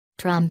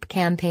Trump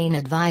campaign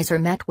advisor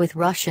met with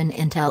Russian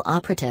intel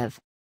operative.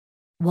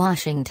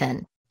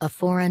 Washington. A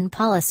foreign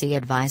policy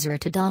advisor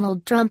to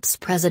Donald Trump's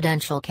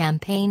presidential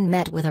campaign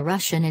met with a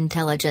Russian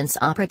intelligence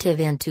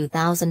operative in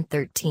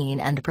 2013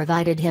 and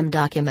provided him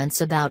documents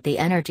about the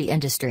energy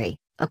industry,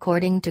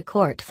 according to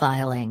court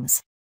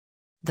filings.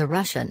 The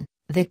Russian,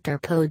 Viktor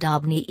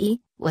Podobnyy,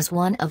 was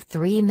one of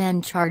 3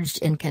 men charged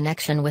in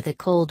connection with a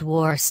Cold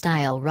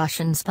War-style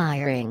Russian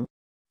spying.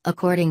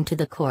 According to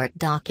the court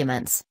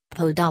documents,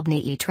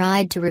 Podobnyy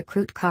tried to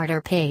recruit Carter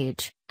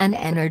Page, an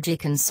energy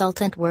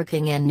consultant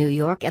working in New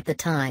York at the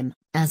time,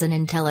 as an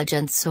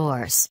intelligence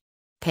source.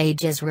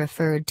 Page is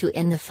referred to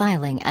in the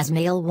filing as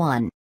Male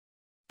 1.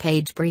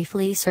 Page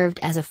briefly served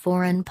as a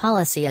foreign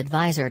policy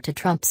advisor to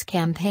Trump's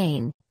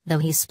campaign, though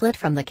he split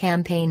from the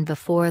campaign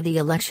before the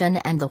election,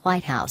 and the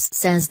White House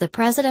says the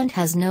president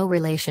has no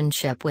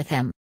relationship with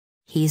him.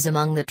 He's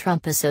among the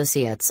Trump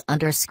associates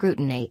under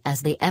scrutiny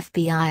as the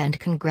FBI and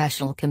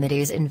congressional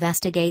committees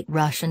investigate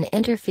Russian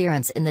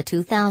interference in the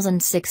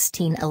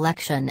 2016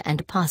 election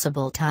and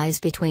possible ties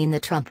between the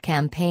Trump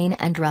campaign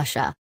and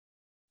Russia.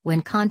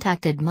 When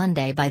contacted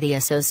Monday by the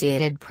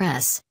Associated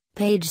Press,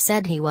 Page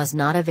said he was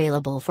not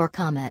available for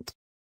comment.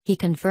 He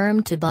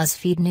confirmed to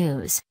BuzzFeed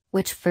News,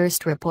 which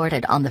first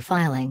reported on the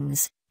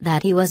filings,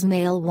 that he was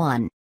Male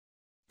 1.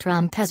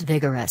 Trump has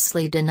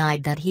vigorously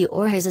denied that he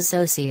or his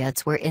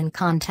associates were in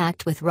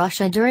contact with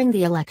Russia during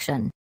the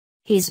election.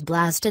 He's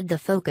blasted the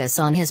focus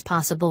on his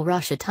possible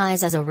Russia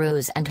ties as a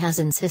ruse and has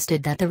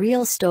insisted that the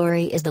real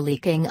story is the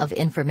leaking of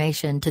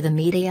information to the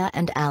media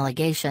and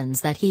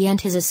allegations that he and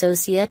his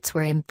associates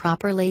were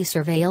improperly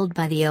surveilled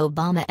by the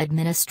Obama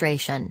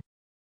administration.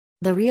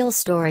 The real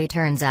story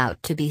turns out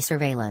to be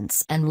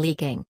surveillance and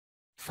leaking.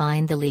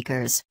 Find the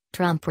leakers,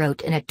 Trump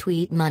wrote in a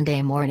tweet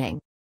Monday morning.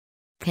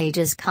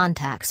 Page's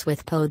contacts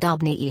with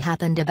Podobnyy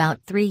happened about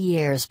 3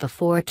 years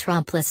before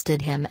Trump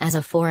listed him as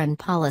a foreign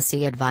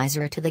policy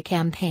advisor to the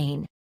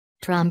campaign.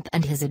 Trump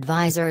and his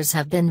advisors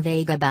have been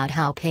vague about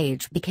how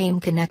Page became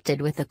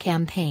connected with the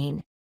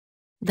campaign.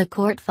 The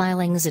court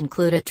filings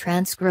include a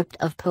transcript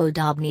of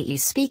Podobnyy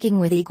speaking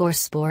with Igor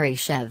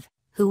Sporishev,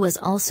 who was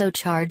also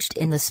charged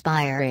in the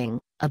spying,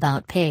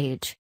 about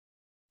Page.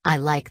 "I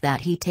like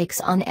that he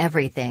takes on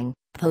everything,"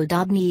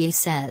 Podobnyy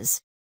says.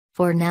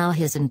 "For now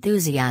his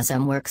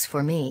enthusiasm works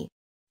for me.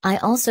 I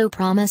also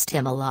promised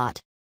him a lot."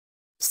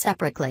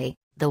 Separately,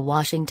 The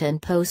Washington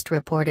Post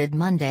reported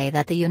Monday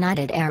that the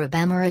United Arab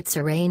Emirates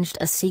arranged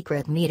a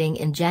secret meeting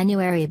in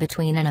January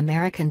between an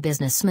American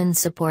businessman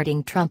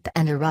supporting Trump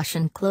and a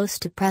Russian close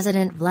to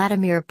President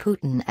Vladimir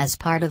Putin as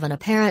part of an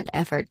apparent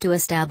effort to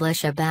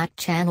establish a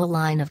back-channel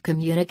line of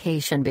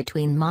communication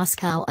between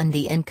Moscow and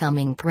the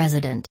incoming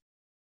president.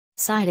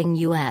 Citing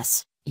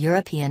U.S.,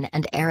 European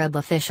and Arab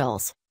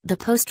officials, the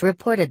Post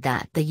reported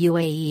that the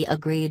UAE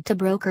agreed to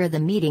broker the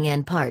meeting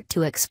in part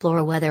to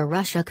explore whether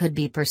Russia could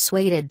be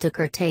persuaded to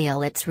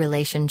curtail its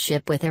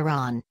relationship with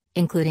Iran,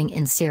 including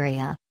in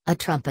Syria, a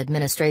Trump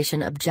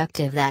administration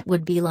objective that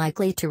would be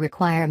likely to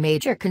require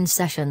major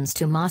concessions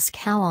to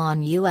Moscow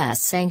on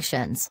U.S.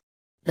 sanctions.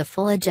 The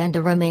full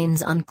agenda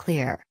remains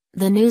unclear,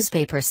 the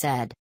newspaper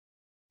said.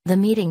 The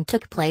meeting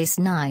took place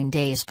 9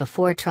 days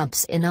before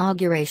Trump's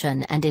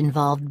inauguration and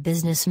involved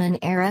businessman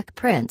Eric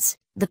Prince,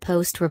 the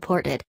Post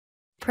reported.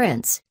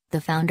 Prince,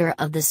 the founder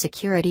of the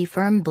security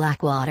firm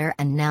Blackwater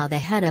and now the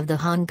head of the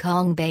Hong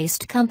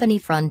Kong-based company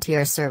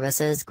Frontier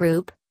Services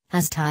Group,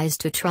 has ties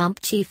to Trump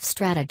chief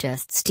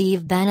strategist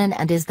Steve Bannon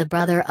and is the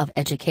brother of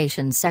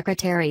Education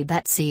Secretary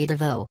Betsy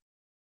DeVos.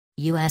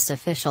 U.S.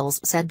 officials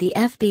said the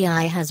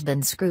FBI has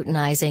been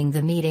scrutinizing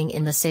the meeting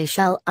in the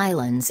Seychelles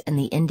Islands in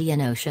the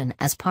Indian Ocean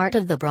as part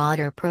of the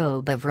broader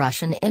probe of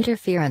Russian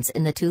interference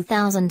in the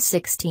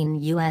 2016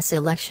 U.S.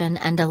 election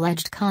and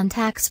alleged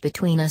contacts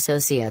between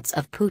associates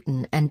of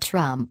Putin and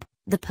Trump,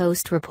 the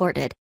Post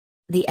reported.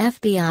 The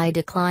FBI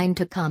declined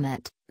to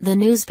comment, the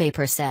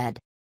newspaper said.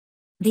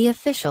 The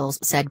officials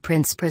said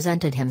Prince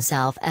presented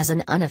himself as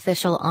an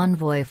unofficial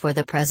envoy for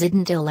the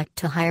president-elect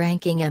to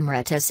high-ranking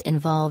emeritus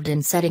involved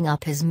in setting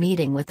up his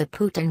meeting with the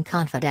Putin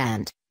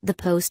confidant, the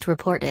Post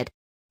reported.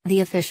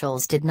 The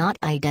officials did not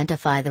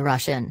identify the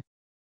Russian.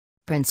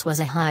 Prince was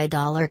a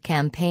high-dollar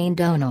campaign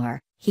donor.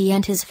 He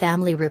and his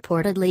family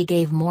reportedly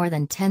gave more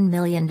than $10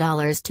 million to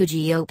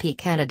GOP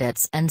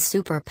candidates and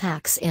super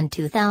PACs in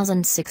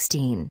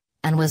 2016,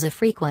 and was a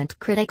frequent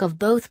critic of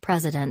both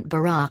President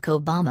Barack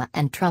Obama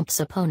and Trump's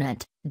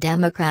opponent,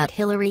 Democrat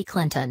Hillary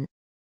Clinton.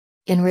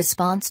 In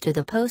response to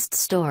the Post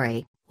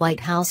story, White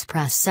House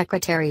Press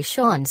Secretary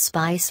Sean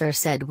Spicer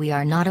said we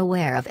are not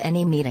aware of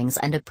any meetings,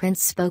 and a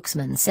Prince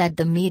spokesman said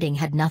the meeting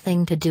had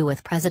nothing to do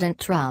with President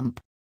Trump.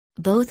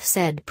 Both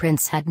said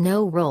Prince had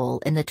no role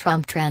in the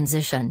Trump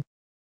transition.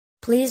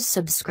 Please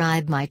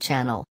subscribe my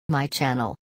channel.